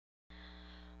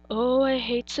Oh, I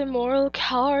hate a moral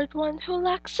coward, one who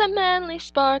lacks a manly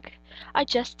spark. I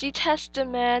just detest a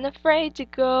man afraid to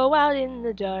go out in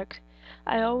the dark.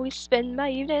 I always spend my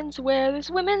evenings where there's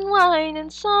women, wine,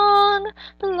 and song.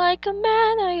 But like a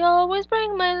man, I always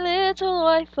bring my little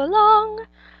wife along.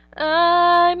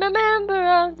 I'm a member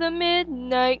of the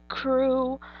midnight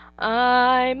crew.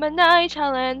 I'm a night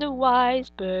owl and a wise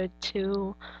bird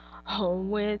too. Home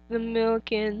with the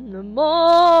milk in the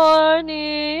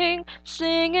morning,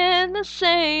 singing the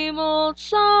same old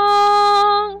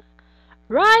song.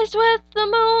 Rise with the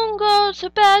moon, go to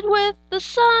bed with the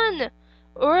sun.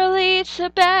 Early to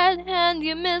bed and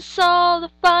you miss all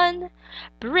the fun.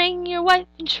 Bring your wife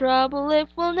in trouble, it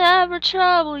will never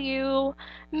trouble you.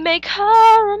 Make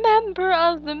her a member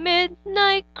of the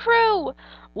midnight crew.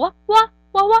 Wah wah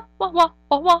wah wah wah wah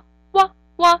wah wah wah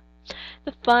wah.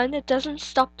 The fun, it doesn't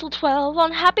stop till 12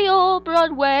 on happy old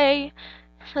Broadway.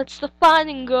 That's the fun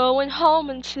in going home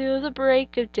until the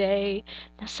break of day.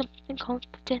 Now something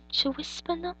confidential,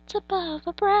 whisper not above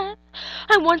a breath.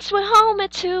 I once went home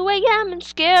at 2 a.m. and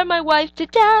scared my wife to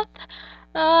death.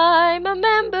 I'm a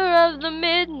member of the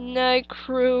midnight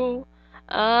crew.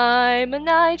 I'm a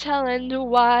night owl and a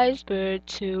wise bird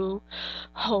too.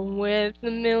 Home with the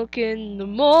milk in the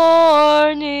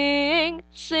morning,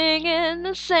 singing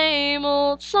the same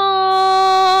old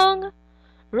song.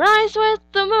 Rise with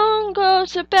the moon, go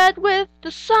to bed with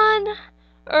the sun.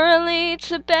 Early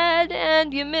to bed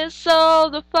and you miss all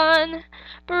the fun.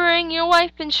 Bring your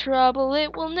wife in trouble,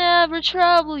 it will never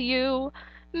trouble you.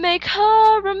 Make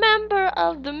her a member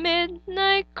of the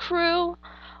midnight crew.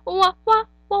 Wah wah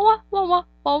wah wah wah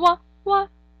wah wah wah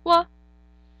wah.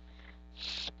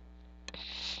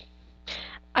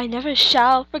 I never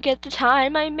shall forget the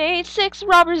time I made 6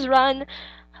 robbers run.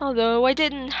 Although I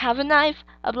didn't have a knife,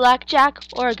 a blackjack,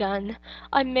 or a gun,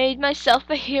 I made myself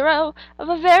a hero of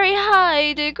a very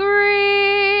high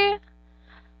degree.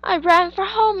 I ran for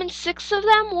home and 6 of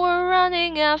them were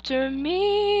running after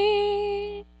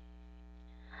me.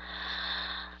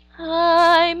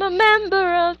 I'm a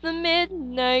member of the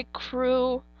midnight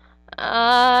crew.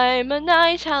 I'm a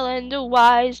night owl and a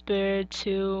wise bird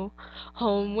too.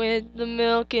 Home with the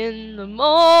milk in the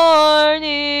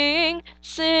morning,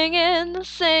 singing the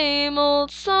same old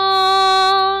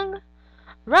song.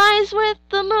 Rise with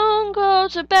the moon, go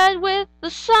to bed with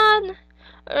the sun.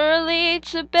 Early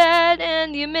to bed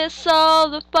and you miss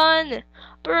all the fun.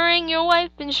 Bring your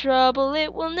wife in trouble,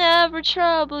 it will never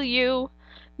trouble you.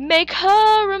 Make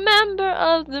her a member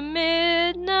of the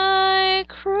midnight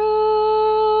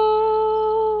crew.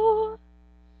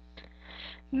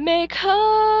 Make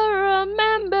her a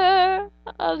member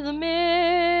of the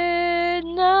midnight